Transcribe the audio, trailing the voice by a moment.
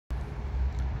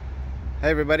Hi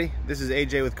everybody, this is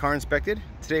AJ with Car Inspected.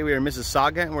 Today we are in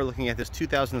Mississauga and we're looking at this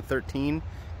 2013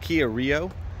 Kia Rio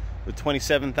with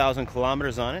 27,000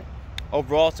 kilometers on it.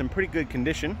 Overall, it's in pretty good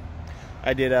condition.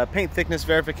 I did a paint thickness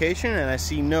verification and I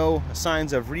see no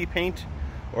signs of repaint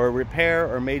or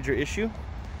repair or major issue.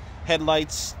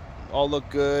 Headlights all look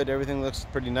good, everything looks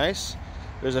pretty nice.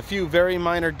 There's a few very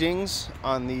minor dings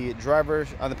on the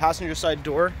passenger side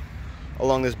door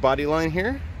along this body line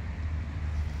here.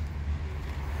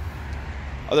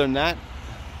 Other than that,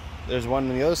 there's one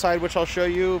on the other side which I'll show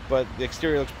you, but the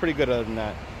exterior looks pretty good other than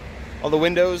that. All the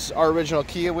windows are original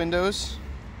Kia windows,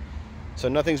 so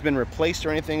nothing's been replaced or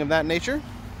anything of that nature.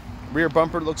 Rear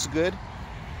bumper looks good,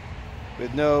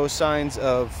 with no signs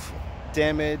of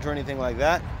damage or anything like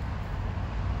that.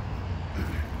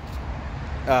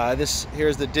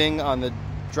 Here's the ding on the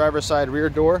driver's side rear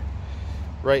door,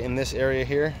 right in this area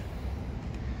here.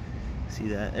 See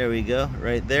that? There we go,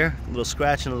 right there. A little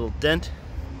scratch and a little dent.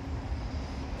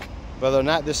 But other than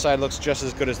that, this side looks just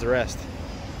as good as the rest.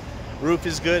 Roof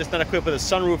is good. It's not equipped with a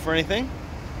sunroof or anything.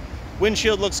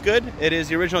 Windshield looks good. It is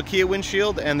the original Kia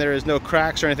windshield and there is no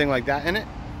cracks or anything like that in it.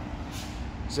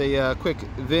 It's a quick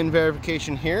VIN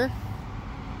verification here.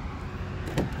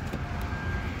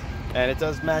 And it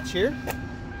does match here.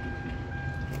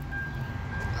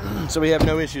 So we have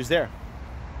no issues there.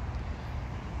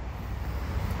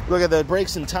 Look at the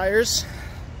brakes and tires.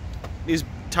 These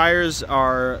tires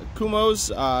are Kumho's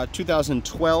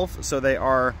 2012, so they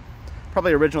are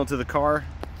probably original to the car,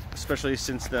 especially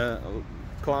since the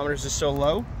kilometers is so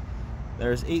low.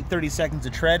 There's 8/32 seconds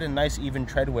of tread and nice even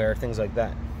tread wear, things like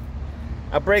that.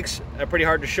 Brakes are pretty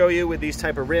hard to show you with these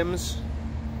type of rims,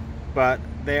 but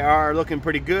they are looking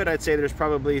pretty good. I'd say there's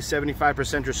probably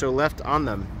 75% or so left on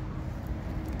them.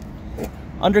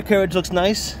 Undercarriage looks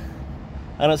nice.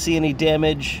 I don't see any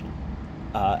damage,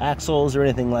 axles or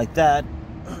anything like that.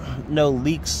 No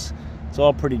leaks. It's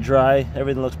all pretty dry.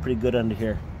 Everything looks pretty good under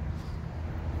here.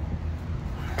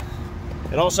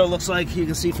 It also looks like you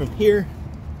can see from here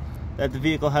that the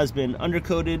vehicle has been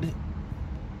undercoated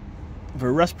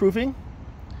for rust proofing.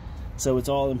 So it's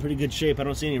all in pretty good shape. I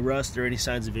don't see any rust or any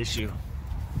signs of issue.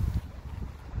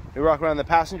 We walk around the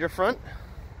passenger front.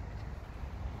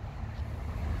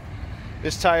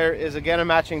 This tire is again a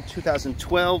matching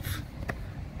 2012.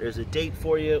 There's a date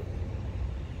for you.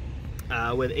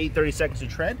 With 8/30 seconds of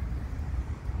tread.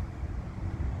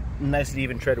 Nice and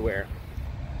even tread wear.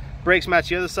 Brakes match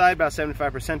the other side, about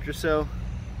 75% or so.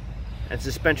 And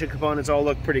suspension components all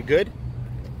look pretty good,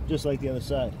 just like the other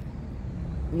side.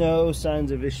 No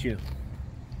signs of issue.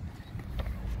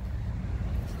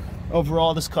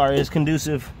 Overall, this car is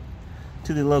conducive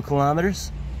to the low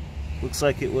kilometers. Looks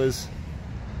like it was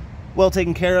well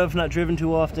taken care of, not driven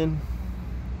too often,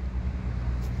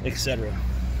 etc.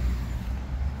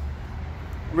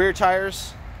 Rear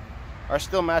tires are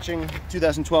still matching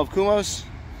 2012 Kumho's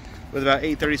with about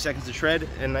 8/30 seconds of tread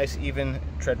and nice even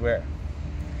tread wear.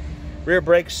 Rear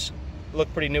brakes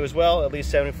look pretty new as well, at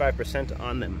least 75%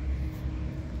 on them.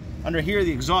 Under here,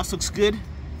 the exhaust looks good.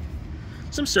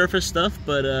 Some surface stuff,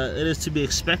 but it is to be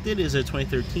expected. It is a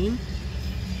 2013.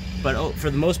 But for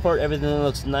the most part, everything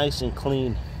looks nice and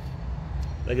clean.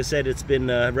 Like I said, it's been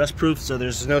rust proof, so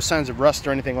there's no signs of rust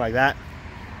or anything like that.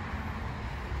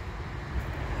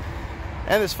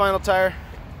 And this final tire,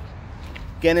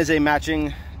 again, is a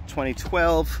matching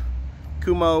 2012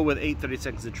 Kumho with 8/30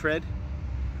 seconds of tread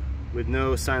with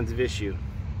no signs of issue.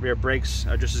 Rear brakes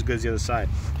are just as good as the other side.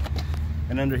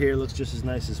 And under here looks just as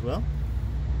nice as well.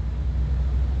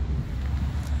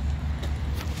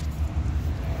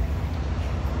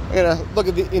 I'm gonna look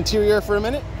at the interior for a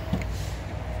minute.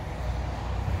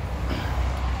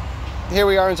 Here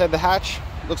we are inside the hatch.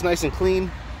 Looks nice and clean.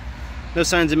 No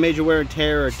signs of major wear and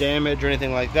tear or damage or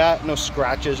anything like that. No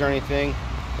scratches or anything.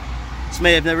 This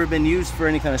may have never been used for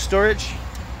any kind of storage.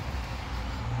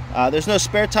 There's no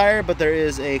spare tire, but there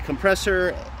is a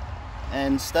compressor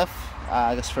and stuff,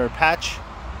 I guess for a patch.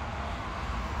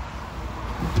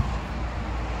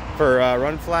 For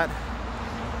run flat.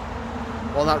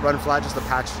 Well, not run flat, just a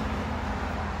patch.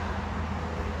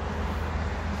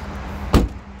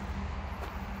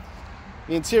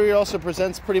 The interior also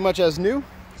presents pretty much as new.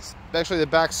 Especially the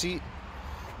back seat.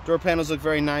 Door panels look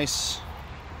very nice.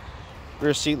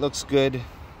 Rear seat looks good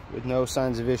with no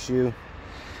signs of issue.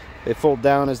 They fold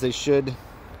down as they should.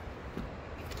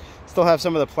 Still have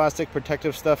some of the plastic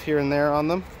protective stuff here and there on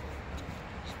them.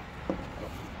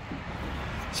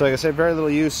 So like I said, very little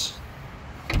use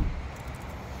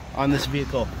on this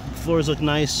vehicle. Floors look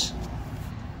nice.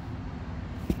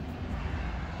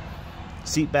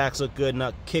 Seat backs look good,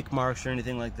 not kick marks or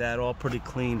anything like that, all pretty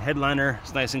clean. Headliner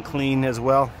is nice and clean as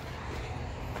well.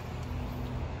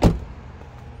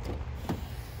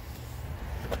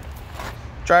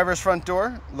 Driver's front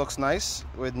door looks nice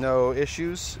with no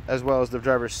issues, as well as the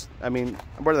driver's,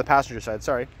 we're to the passenger side,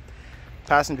 sorry.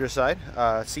 Passenger side,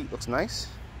 seat looks nice.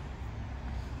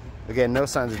 Again, no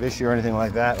signs of issue or anything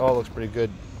like that. All looks pretty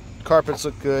good. Carpets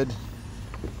look good.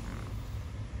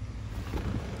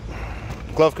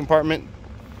 Glove compartment.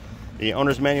 The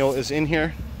owner's manual is in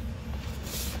here,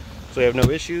 so we have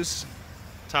no issues.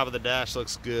 Top of the dash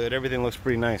looks good. Everything looks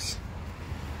pretty nice.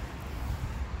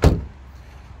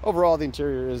 Overall, the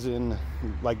interior is in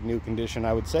like new condition,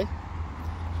 I would say.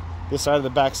 This side of the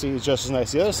back seat is just as nice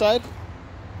as the other side,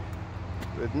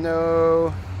 with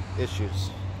no issues.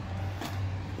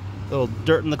 A little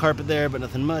dirt in the carpet there, but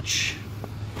nothing much.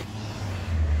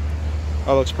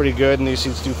 All looks pretty good, and these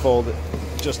seats do fold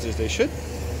just as they should.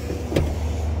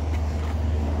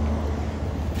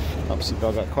 Oh,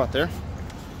 seatbelt got caught there.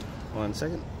 1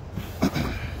 second. There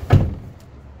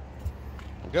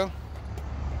we go.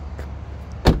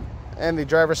 And the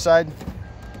driver's side.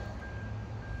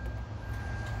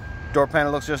 Door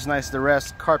panel looks just as nice as the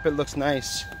rest. Carpet looks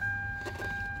nice.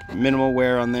 Minimal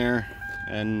wear on there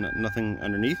and nothing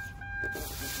underneath.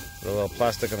 A little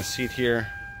plastic on the seat here,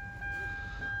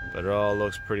 but it all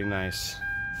looks pretty nice.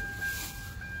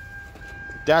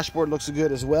 Dashboard looks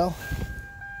good as well.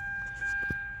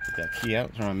 Get that key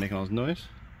out so I'm not making all this noise.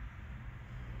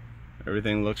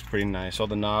 Everything looks pretty nice. All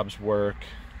the knobs work.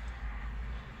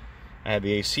 I have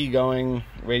the AC going,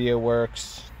 radio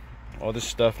works, all this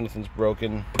stuff, nothing's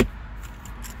broken.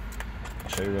 I'll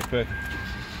show you real quick.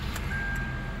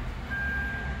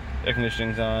 Air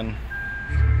conditioning's on.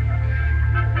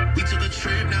 We took a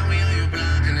trip, now we on your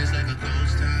block and it's like a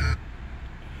ghost town.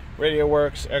 Radio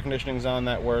works, air conditioning's on,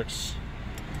 that works.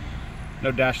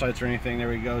 No dash lights or anything, there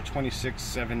we go,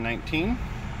 26,719.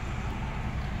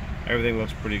 Everything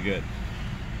looks pretty good.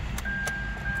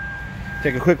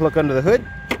 Take a quick look under the hood,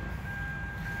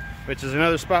 which is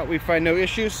another spot we find no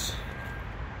issues.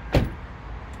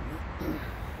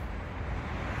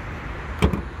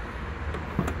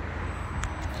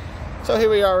 So here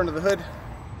we are under the hood.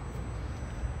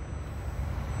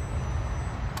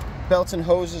 Belts and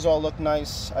hoses all look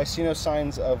nice. I see no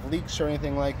signs of leaks or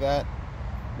anything like that.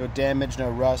 No damage,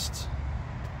 no rust.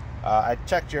 I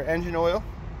checked your engine oil,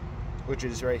 which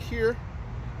is right here,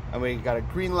 and we got a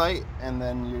green light, and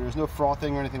then there's no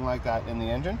frothing or anything like that in the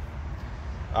engine.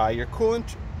 Your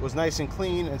coolant was nice and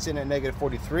clean. It's in at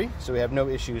 -43, so we have no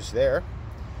issues there.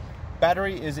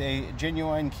 Battery is a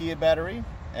genuine Kia battery,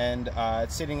 and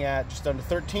it's sitting at just under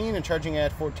 13 and charging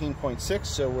at 14.6,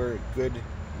 so we're good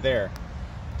there.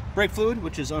 Brake fluid,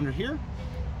 which is under here,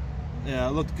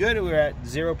 looked good. We're at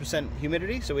 0%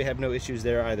 humidity, so we have no issues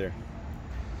there either.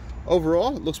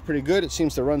 Overall, it looks pretty good. It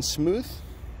seems to run smooth.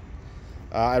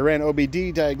 I ran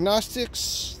OBD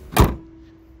diagnostics,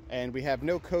 and we have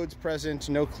no codes present,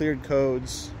 no cleared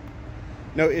codes,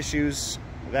 no issues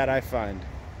that I find.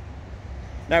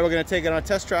 Now we're going to take it on a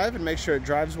test drive and make sure it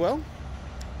drives well.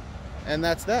 And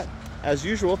that's that. As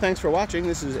usual, thanks for watching.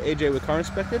 This is AJ with Car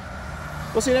Inspected.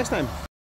 We'll see you next time.